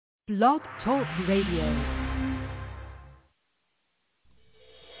Blog Talk Radio.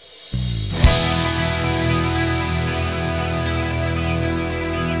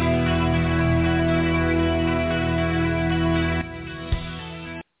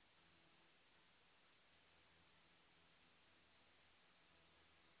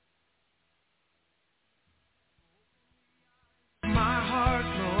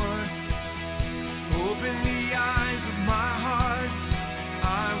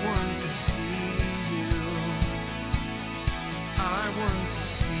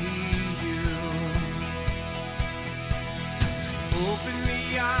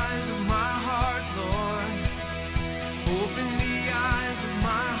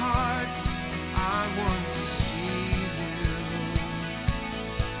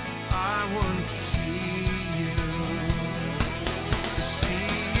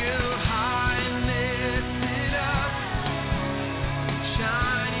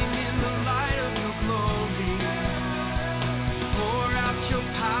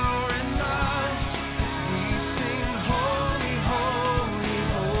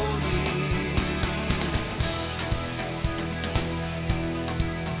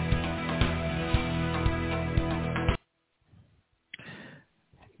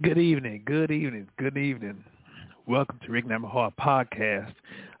 Good evening. Welcome to Rick Namaha Podcast.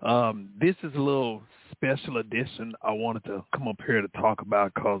 This is a little special edition I wanted to come up here to talk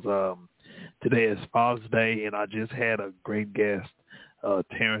about because today is Father's Day, and I just had a great guest,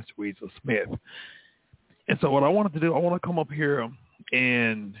 Terrence Weasel Smith. And so what I wanted to do, I want to come up here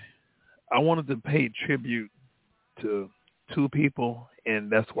and I wanted to pay tribute to two people,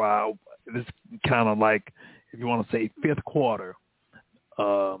 and that's why this kind of like, if you want to say fifth quarter,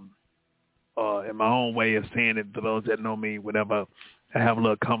 in my own way of saying it, for those that know me, whenever I have a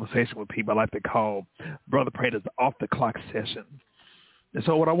little conversation with people, I like to call Brother Prater's off the clock session. And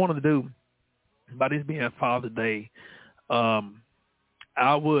so what I wanted to do, by this being Father's Day, I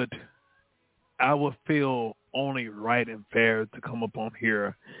would feel only right and fair to come up on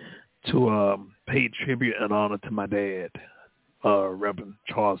here to pay tribute and honor to my dad, Reverend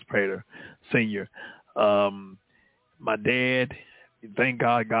Charles Prater Sr. My dad, thank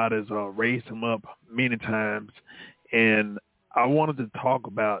God, God has raised him up many times, and I wanted to talk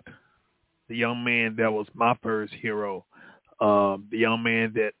about the young man that was my first hero, the young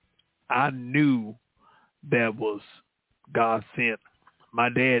man that I knew that was God sent. My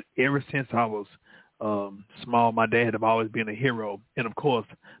dad, ever since I was small, my dad have always been a hero, and of course,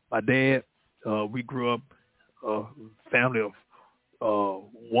 my dad, we grew up a family of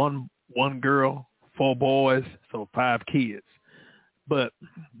one girl, 4 boys, so 5 kids. But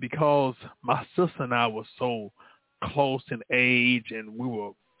because my sister and I were so close in age and we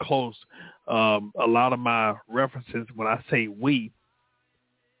were close, a lot of my references, when I say we,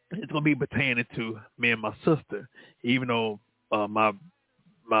 it's going to be pertaining to me and my sister, even though my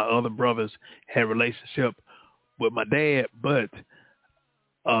other brothers had a relationship with my dad. But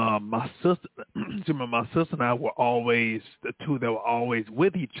my sister and I were always the two that were always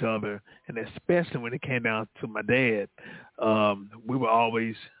with each other, and especially when it came down to my dad, we would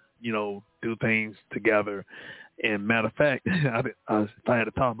always, do things together. And matter of fact, if I had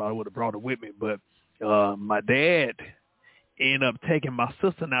to talk about it, I would have brought it with me. But my dad ended up taking my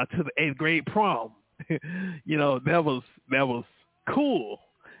sister and I to the 8th grade prom. That was cool.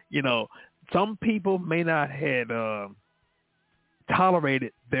 Some people may not had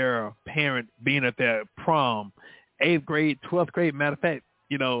tolerated their parent being at their prom, 8th grade, 12th grade. Matter of fact,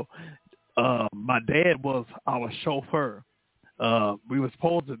 my dad was our chauffeur. We were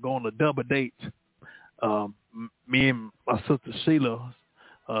supposed to go on a double date. Me and my sister Sheila,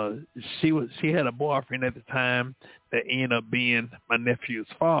 she had a boyfriend at the time that ended up being my nephew's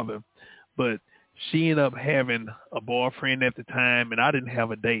father, but she ended up having a boyfriend at the time, and I didn't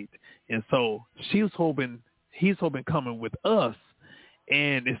have a date, and so he's hoping coming with us.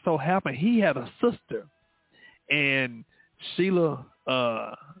 And it so happened he had a sister, and Sheila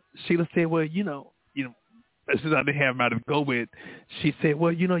said, well, since I didn't have anybody to go with, she said,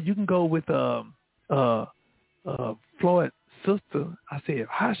 well, you can go with Floyd's sister. I said,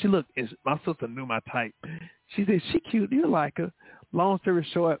 how she look? And my sister knew my type. She said, she cute. You like her. Long story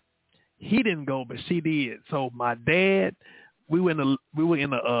short, he didn't go, but she did. So my dad, we were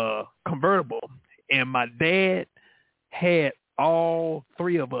in a convertible, and my dad had all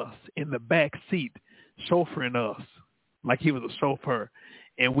 3 of us in the back seat chauffeuring us like he was a chauffeur,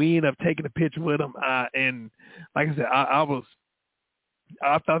 and we ended up taking a picture with him. And like I said,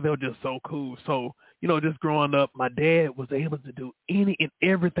 I thought they were just so cool. So just growing up, my dad was able to do any and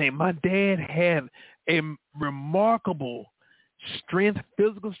everything. My dad had a remarkable strength,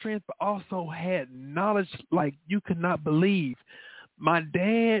 physical strength, but also had knowledge like you could not believe. My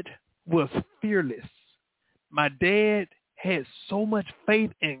dad was fearless. My dad had so much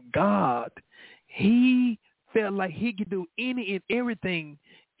faith in God. He felt like he could do any and everything.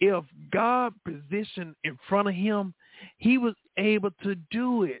 If God positioned in front of him, he was able to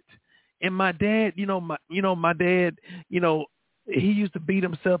do it. And my dad, my dad, he used to beat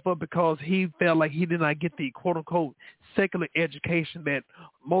himself up because he felt like he did not get the quote unquote secular education that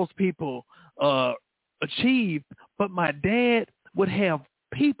most people achieve. But my dad would have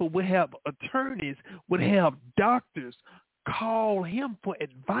people, would have attorneys, would have doctors call him for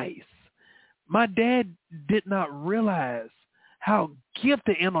advice. My dad did not realize how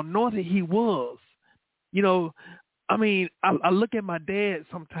gifted and anointed he was. I look at my dad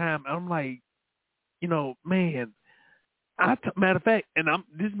sometimes and I'm like, man, matter of fact, and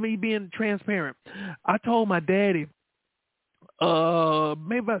this is me being transparent. I told my daddy,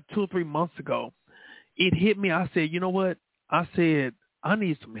 maybe about 2 or 3 months ago, it hit me. I said, you know what? I said, I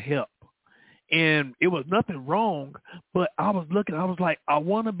need some help. And it was nothing wrong, but I was like, I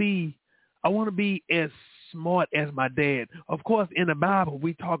want to be as smart as my dad. Of course, in the Bible,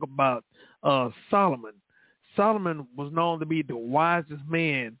 we talk about Solomon. Solomon was known to be the wisest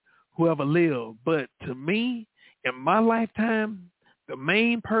man who ever lived. But to me, in my lifetime, the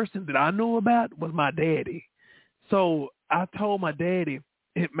main person that I knew about was my daddy. So I told my daddy,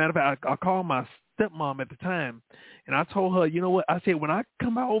 matter of fact, I called my stepmom at the time, and I told her, you know what? I said, when I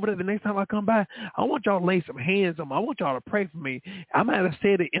come by over there the next time I come by, I want y'all to lay some hands on me. I want y'all to pray for me. I might have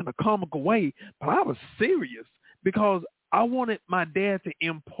said it in a comical way, but I was serious because I wanted my dad to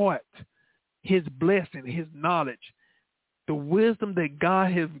impart his blessing, his knowledge, the wisdom that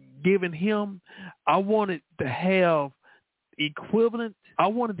God has given him. I wanted to have equivalent. I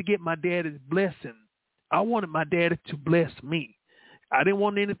wanted to get my daddy's blessing. I wanted my daddy to bless me. I didn't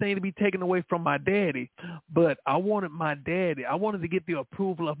want anything to be taken away from my daddy, but I wanted to get the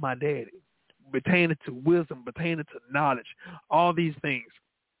approval of my daddy, pertaining to wisdom, pertaining to knowledge, all these things.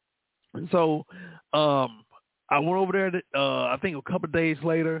 And so I went over there, I think a couple of days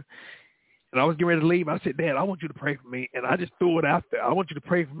later, and I was getting ready to leave. I said, Dad, I want you to pray for me. And I just threw it out there. I want you to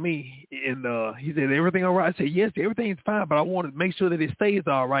pray for me. And he said, everything all right? I said, yes, everything's fine, but I want to make sure that it stays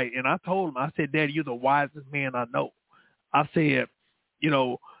all right. And I told him, I said, Daddy, you're the wisest man I know. I said,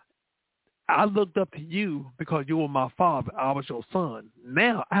 I looked up to you because you were my father. I was your son.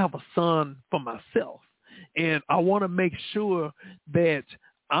 Now I have a son for myself. And I want to make sure that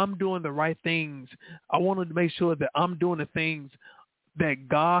I'm doing the right things. I wanted to make sure that I'm doing the things that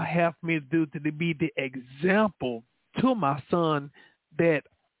God has me to do, to be the example to my son, that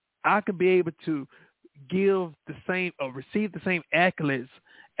I can be able to give the same or receive the same accolades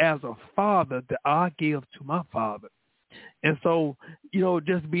as a father that I give to my father. And so,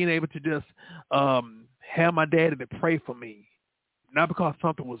 just being able to just have my daddy to pray for me, not because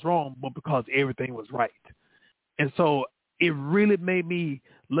something was wrong, but because everything was right. And so it really made me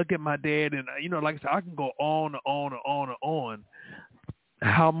look at my dad, and, like I said, I can go on and on and on and on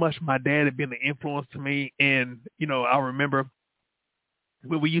how much my dad had been an influence to me. And, I remember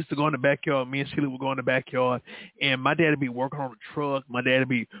when we used to go in the backyard, me and Sheila would go in the backyard, and my dad would be working on a truck. My dad would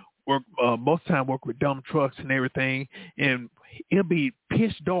be most of the time work with dump trucks and everything, and it'll be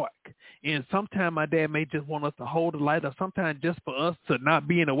pitch dark. And sometimes my dad may just want us to hold the light, or sometimes just for us to not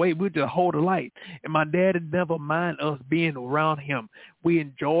be in the way, we just hold the light. And my dad would never mind us being around him. We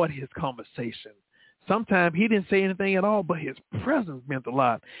enjoyed his conversation. Sometimes he didn't say anything at all, but his presence meant a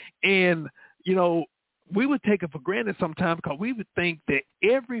lot. And, we would take it for granted sometimes because we would think that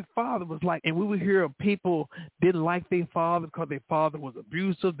every father was like, and we would hear people didn't like their father because their father was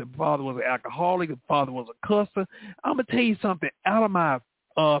abusive, their father was an alcoholic, their father was a cusser. I'm going to tell you something. Out of my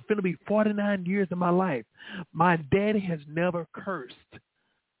finna be 49 years of my life, my daddy has never cursed.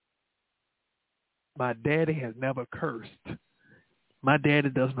 My daddy has never cursed. My daddy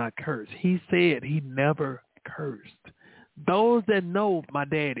does not curse. He said he never cursed. Those that know my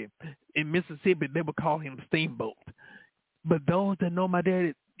daddy in Mississippi, they would call him Steamboat. But those that know my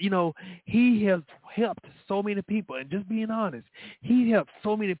daddy, he has helped so many people. And just being honest, he helped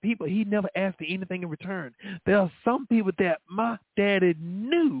so many people. He never asked for anything in return. There are some people that my daddy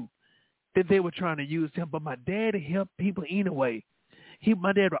knew that they were trying to use him, but my daddy helped people anyway.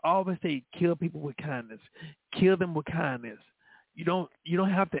 My dad would always say, kill people with kindness. Kill them with kindness. You don't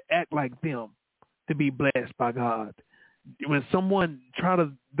have to act like them to be blessed by God. When someone try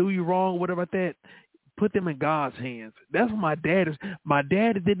to do you wrong, whatever like that, put them in God's hands. That's what my dad is. My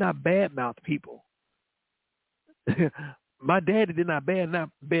dad did not badmouth people. My daddy did not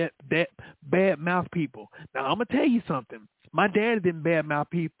bad mouth people. Now I'm gonna tell you something. My daddy didn't bad mouth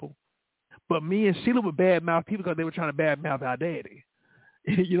people, but me and Sheila were bad mouth people because they were trying to bad mouth our daddy.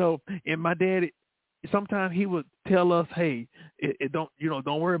 And my daddy, sometimes he would tell us, "Hey, it don't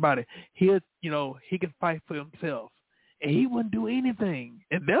don't worry about it. He can fight for himself," and he wouldn't do anything,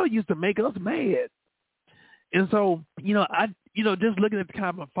 and that used to make us mad. And so, just looking at the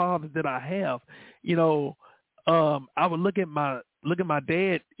kind of fathers that I have, I would look at my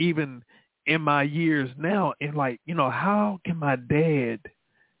dad even in my years now, and how can my dad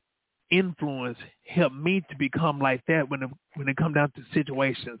influence help me to become like that when it come down to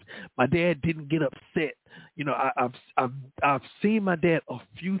situations? My dad didn't get upset. I've seen my dad a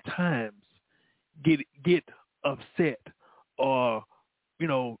few times get upset or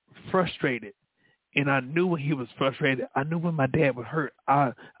frustrated. And I knew when he was frustrated. I knew when my dad was hurt.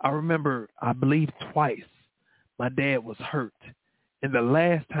 I remember, I believe twice, my dad was hurt. And the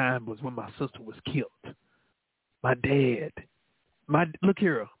last time was when my sister was killed. My dad was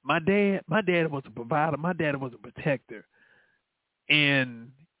a provider. My dad was a protector.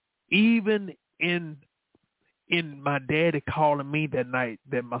 And even in my daddy calling me that night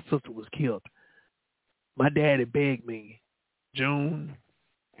that my sister was killed, my daddy begged me, June,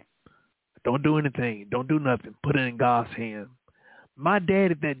 don't do anything. Don't do nothing. Put it in God's hand. My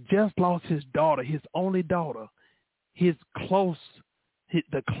daddy that just lost his daughter, his only daughter, the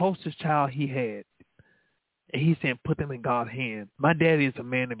closest child he had, and he said, put them in God's hand. My daddy is a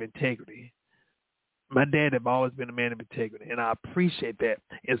man of integrity. My dad have always been a man of integrity, and I appreciate that.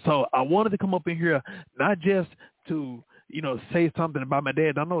 And so I wanted to come up in here not just to, say something about my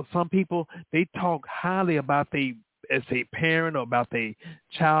dad. I know some people, they talk highly about as a parent or about their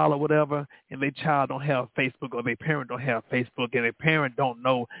child or whatever, and their child don't have Facebook, or their parent don't have Facebook, and their parent don't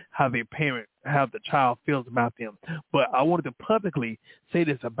know how the child feels about them. But I wanted to publicly say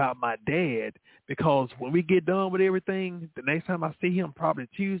this about my dad, because when we get done with everything, the next time I see him, probably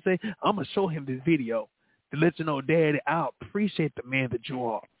Tuesday, I'm going to show him this video to let you know, Daddy, I appreciate the man that you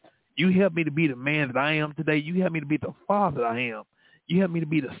are. You helped me to be the man that I am today. You helped me to be the father that I am. You helped me to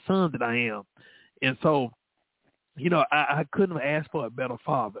be the son that I am. And so, I couldn't have asked for a better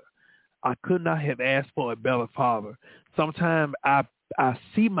father. I could not have asked for a better father. Sometimes I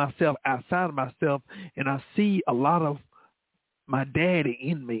see myself outside of myself, and I see a lot of my daddy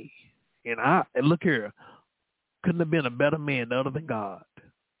in me. And look here, couldn't have been a better man other than God.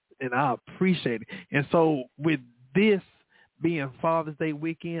 And I appreciate it. And so with this being Father's Day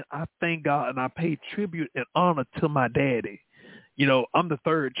weekend, I thank God and I pay tribute and honor to my daddy. I'm the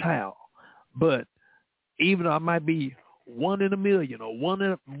third child, but even though I might be one in a million or one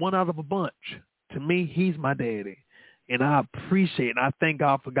out of a bunch, to me, he's my daddy. And I appreciate and I thank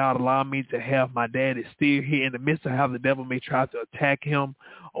God for God allowing me to have my daddy still here in the midst of how the devil may try to attack him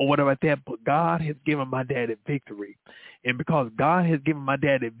or whatever like that. But God has given my daddy victory. And because God has given my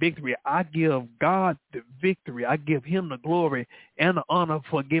daddy victory, I give God the victory. I give him the glory and the honor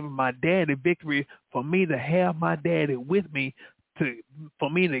for giving my daddy victory, for me to have my daddy with me,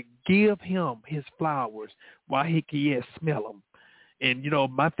 for me to give him his flowers while he can yet smell them. And,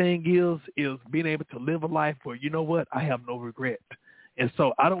 my thing is being able to live a life where, I have no regret. And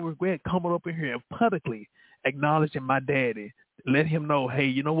so I don't regret coming up in here and publicly acknowledging my daddy, let him know, hey,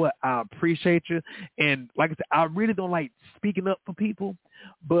 you know what, I appreciate you. And like I said, I really don't like speaking up for people,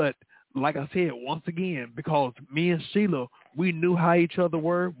 but like I said, once again, because me and Sheila, we knew how each other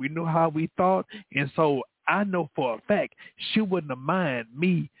were, we knew how we thought, and so I know for a fact she wouldn't have mind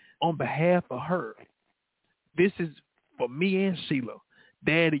me on behalf of her. This is for me and Sheila.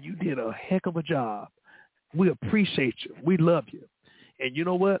 Daddy, you did a heck of a job. We appreciate you. We love you. And you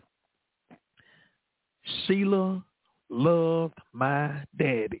know what? Sheila loved my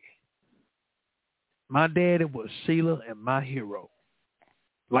daddy. My daddy was Sheila and my hero.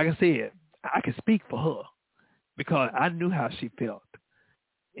 Like I said, I can speak for her because I knew how she felt.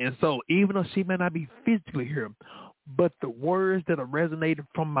 And so even though she may not be physically here, but the words that are resonating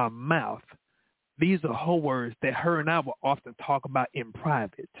from my mouth, these are her words that her and I will often talk about in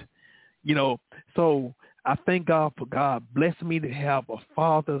private. So I thank God for God blessing me to have a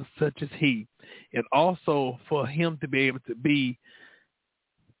father such as he, and also for him to be able to be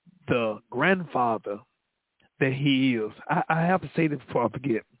the grandfather that he is. I have to say this before I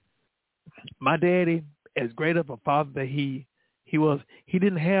forget. My daddy, as great of a father that he was, he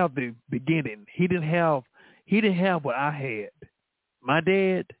didn't have the beginning. He didn't have what I had. My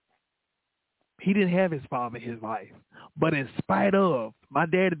dad, he didn't have his father in his life. But in spite of, my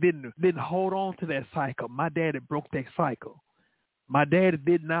daddy didn't hold on to that cycle. My daddy broke that cycle. My daddy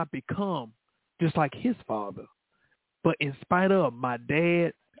did not become just like his father. But in spite of my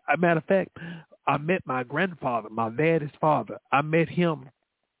dad, a matter of fact, I met my grandfather, my daddy's father. I met him.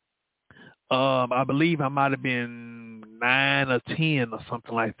 I believe I might have been 9 or 10 or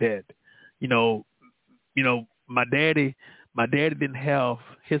something like that. You know, my daddy didn't have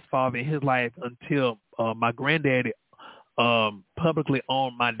his father in his life until my granddaddy publicly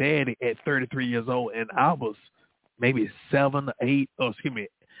owned my daddy at 33 years old, and I was maybe 7 or 8, or excuse me,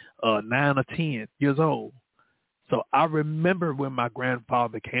 9 or 10 years old. So I remember when my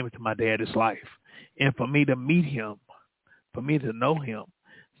grandfather came into my daddy's life, and for me to meet him, for me to know him.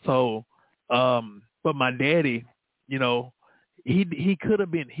 So, but my daddy, you know, he could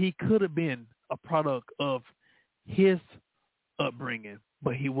have been a product of his upbringing,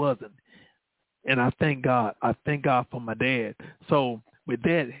 but he wasn't. And I thank God. I thank God for my dad. So with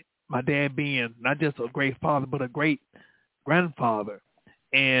that, my dad being not just a great father, but a great grandfather,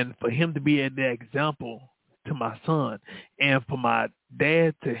 and for him to be that example to my son, and for my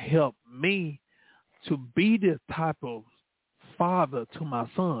dad to help me to be this type of father to my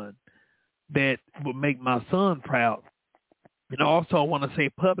son that would make my son proud. And also, I want to say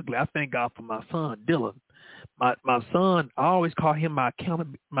publicly, I thank God for my son, Dylan. My son, I always call him my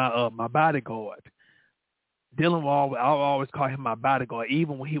bodyguard. Dylan I always call him my bodyguard.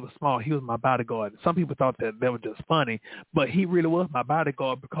 Even when he was small, he was my bodyguard. Some people thought that was just funny, but he really was my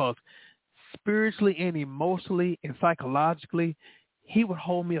bodyguard because spiritually and emotionally and psychologically, he would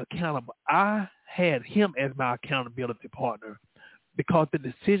hold me accountable. I had him as my accountability partner because the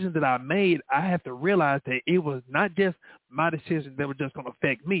decisions that I made, I had to realize that it was not just my decisions that were just going to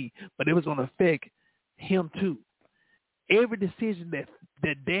affect me, but it was going to affect him too. Every decision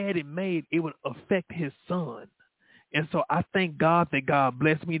that daddy made, it would affect his son. And so I thank God that God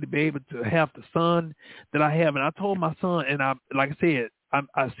blessed me to be able to have the son that I have. And I told my son, and like I said,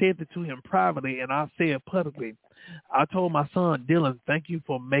 I said it to him privately, and I said it publicly. I told my son, Dylan, thank you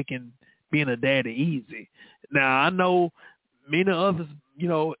for making being a daddy easy. Now, I know many others,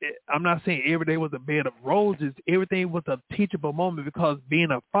 I'm not saying every day was a bed of roses. Everything was a teachable moment because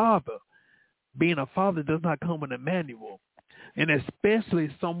being a father does not come with a manual. And especially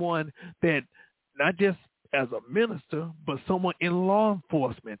someone that not just as a minister, but someone in law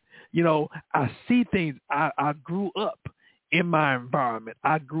enforcement. I see things. I grew up in my environment.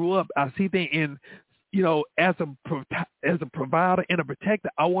 I see things in, as a provider and a protector,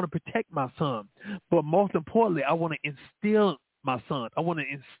 I want to protect my son. But most importantly, I want to instill my son. I want to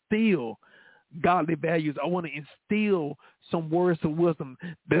instill godly values. I want to instill some words of wisdom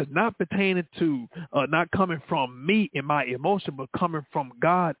that's not pertaining to, not coming from me in my emotion, but coming from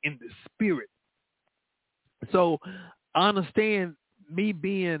God in the spirit. So I understand me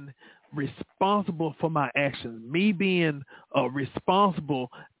being responsible for my actions, me being responsible,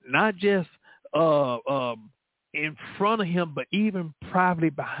 not just in front of him, but even privately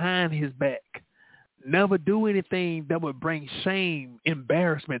behind his back. Never do anything that would bring shame,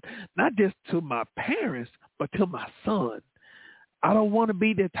 embarrassment, not just to my parents, but to my son. I don't want to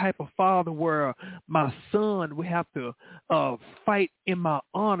be that type of father where my son will have to fight in my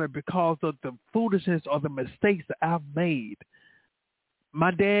honor because of the foolishness or the mistakes that I've made. My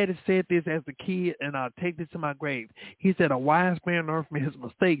dad has said this as a kid, and I'll take this to my grave. He said, a wise man learns from his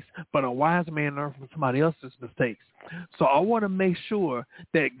mistakes, but a wise man learns from somebody else's mistakes. So I want to make sure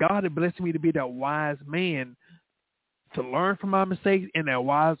that God has blessed me to be that wise man to learn from my mistakes and that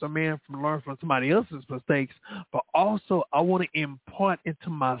wiser man from learn from somebody else's mistakes. But also I want to impart into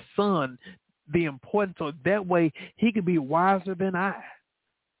my son the importance so that way he can be wiser than I.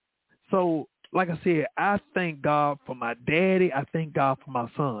 So like I said, I thank God for my daddy. I thank God for my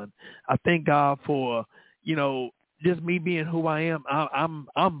son. I thank God for, just me being who I am.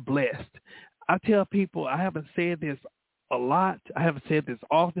 I'm blessed. I tell people, I haven't said this a lot. I haven't said this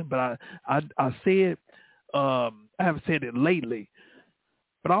often, but I said, I haven't said it lately.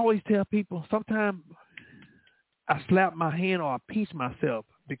 But I always tell people sometimes I slap my hand or I pinch myself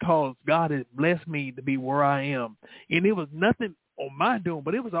because God has blessed me to be where I am. And it was nothing on my doing,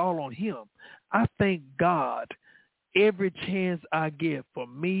 but it was all on him. I thank God every chance I get for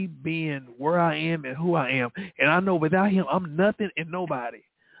me being where I am and who I am. And I know without him, I'm nothing and nobody.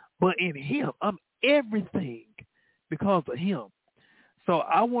 But in him, I'm everything because of him. So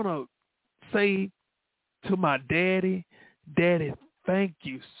I want to say to my daddy, Daddy, thank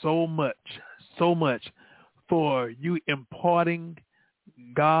you so much for you imparting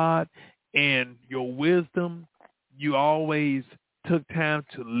God and your wisdom. You always took time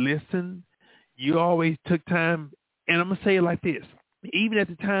to listen. You always took time, and I'm going to say it like this, even at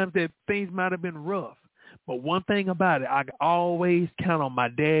the times that things might have been rough, but one thing about it, I always count on my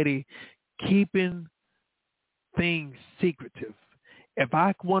daddy keeping things secretive. If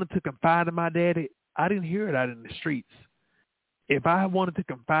I wanted to confide in my daddy, I didn't hear it out in the streets. If I wanted to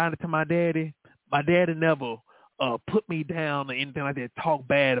confide it to my daddy never put me down or anything like that, talk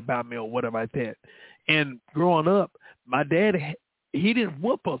bad about me or whatever like that. And growing up, my daddy, he didn't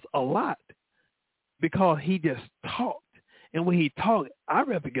whoop us a lot because he just talked. And when he talked, I'd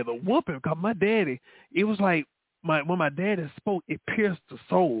rather get a whooping because my daddy, it was like when my daddy spoke, it pierced the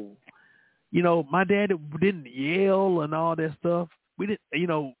soul. You know, my daddy didn't yell and all that stuff. We didn't, you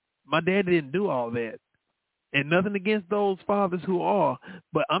know, my daddy didn't do all that. And nothing against those fathers who are,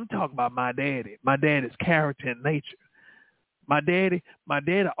 but I'm talking about my daddy's character and nature. My daddy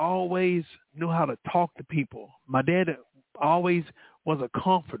always knew how to talk to people. My daddy always was a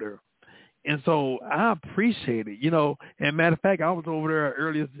comforter. And so I appreciate it, you know. And matter of fact, I was over there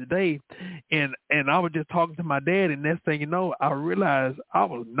earlier today, and I was just talking to my dad, and next thing you know, I realized I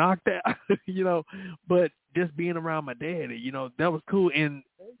was knocked out, you know. But just being around my daddy, you know, that was cool. And,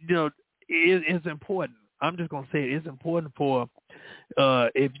 you know, it's important. I'm just gonna say it's important for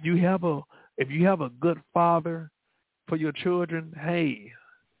if you have a good father for your children, hey,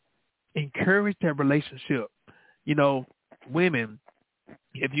 encourage that relationship. You know, women,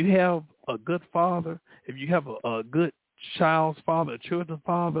 if you have a good father, if you have a good child's father, a children's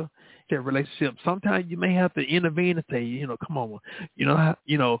father, that relationship, sometimes you may have to intervene and say, you know, come on, you know,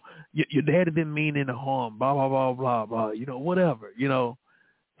 your daddy didn't mean any harm, blah blah blah blah blah, you know, whatever, you know.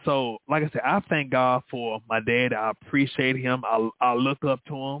 So, like I said, I thank God for my dad. I appreciate him. I look up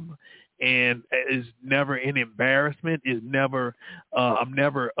to him, and it's never an embarrassment. It's never, I'm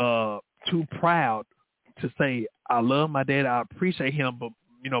never too proud to say I love my dad. I appreciate him, but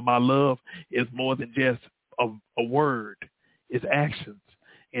you know, my love is more than just a word. It's actions,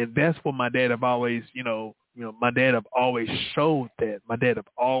 and that's what my dad have always, my dad have always showed that. My dad have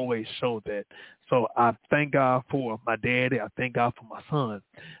always showed that. So I thank God for my daddy. I thank God for my son.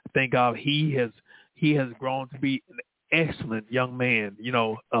 I thank God he has grown to be an excellent young man. You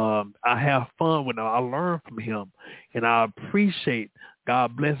know, I have fun with him. I learn from him, and I appreciate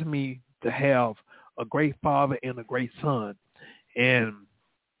God blessing me to have a great father and a great son, and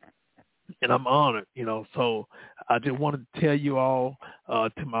I'm honored. You know, so I just wanted to tell you all,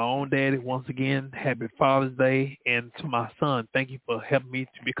 to my own daddy, once again, happy Father's Day, and to my son, thank you for helping me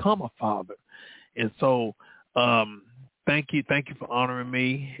to become a father. And so, thank you for honoring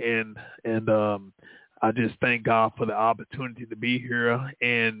me, and I just thank God for the opportunity to be here,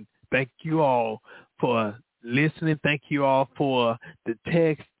 and thank you all for listening. Thank you all for the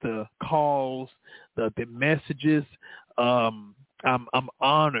text, the calls, the messages. I'm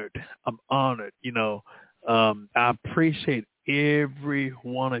honored. I'm honored. You know, I appreciate every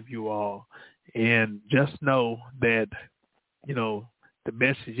one of you all, and just know that, you know, the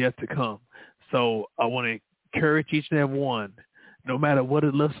best is yet to come. So I want to encourage each and every one, no matter what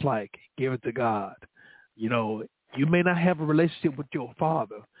it looks like, give it to God. You know, you may not have a relationship with your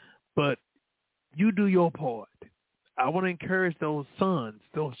father, but you do your part. I want to encourage those sons,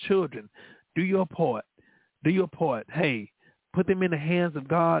 those children, do your part. Do your part. Hey, put them in the hands of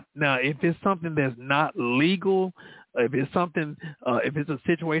God. Now, if it's something that's not legal, if it's something, if it's a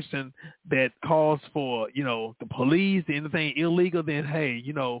situation that calls for, you know, the police, anything illegal, then, hey,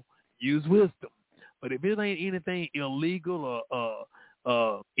 you know, use wisdom. But if it ain't anything illegal or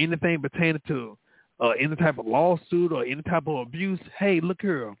anything pertaining to any type of lawsuit or any type of abuse, hey, look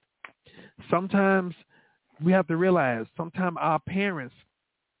here. Sometimes we have to realize sometimes our parents,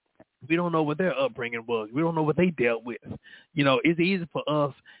 we don't know what their upbringing was. We don't know what they dealt with. You know, it's easy for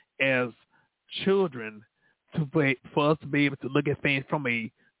us as children for us to be able to look at things from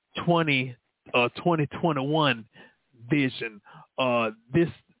a 2021 vision, this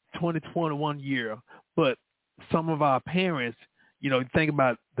 2021 year. But some of our parents, you know, think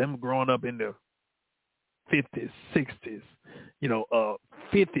about them growing up in the 50s, 60s, you know,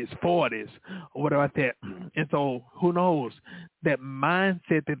 50s, 40s, or whatever like that. And so who knows, that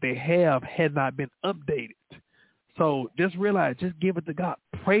mindset that they have had not been updated. So just realize, just give it to God.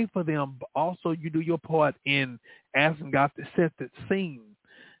 Pray for them, but also you do your part in asking God to set the scene.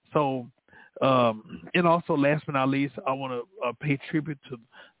 So, and also last but not least, I want to pay tribute to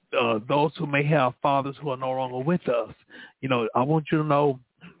those who may have fathers who are no longer with us. You know, I want you to know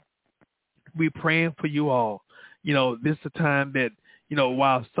we're praying for you all. You know, this is a time that, you know,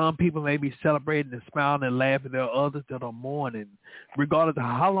 while some people may be celebrating and smiling and laughing, there are others that are mourning, regardless of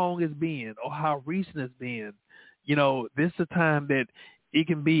how long it's been or how recent it's been. You know, this is a time that it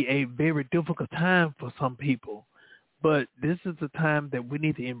can be a very difficult time for some people. But this is a time that we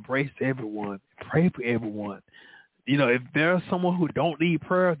need to embrace everyone, pray for everyone. You know, if there's someone who don't need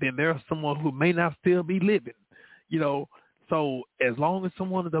prayer, then there's someone who may not still be living. So as long as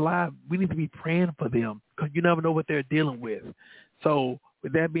someone is alive, we need to be praying for them because you never know what they're dealing with. So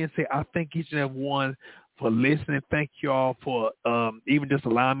with that being said, I thank each and every one for listening. Thank you all for even just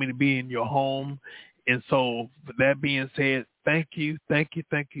allowing me to be in your home. And so with that being said, thank you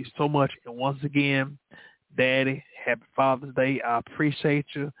so much. And once again, Daddy, happy Father's Day. I appreciate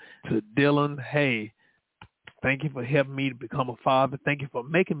you. To Dylan, hey, thank you for helping me to become a father. Thank you for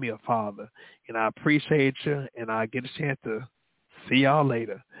making me a father. And I appreciate you. And I get a chance to see y'all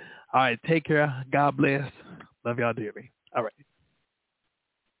later. All right, take care. God bless. Love y'all dearly. All right.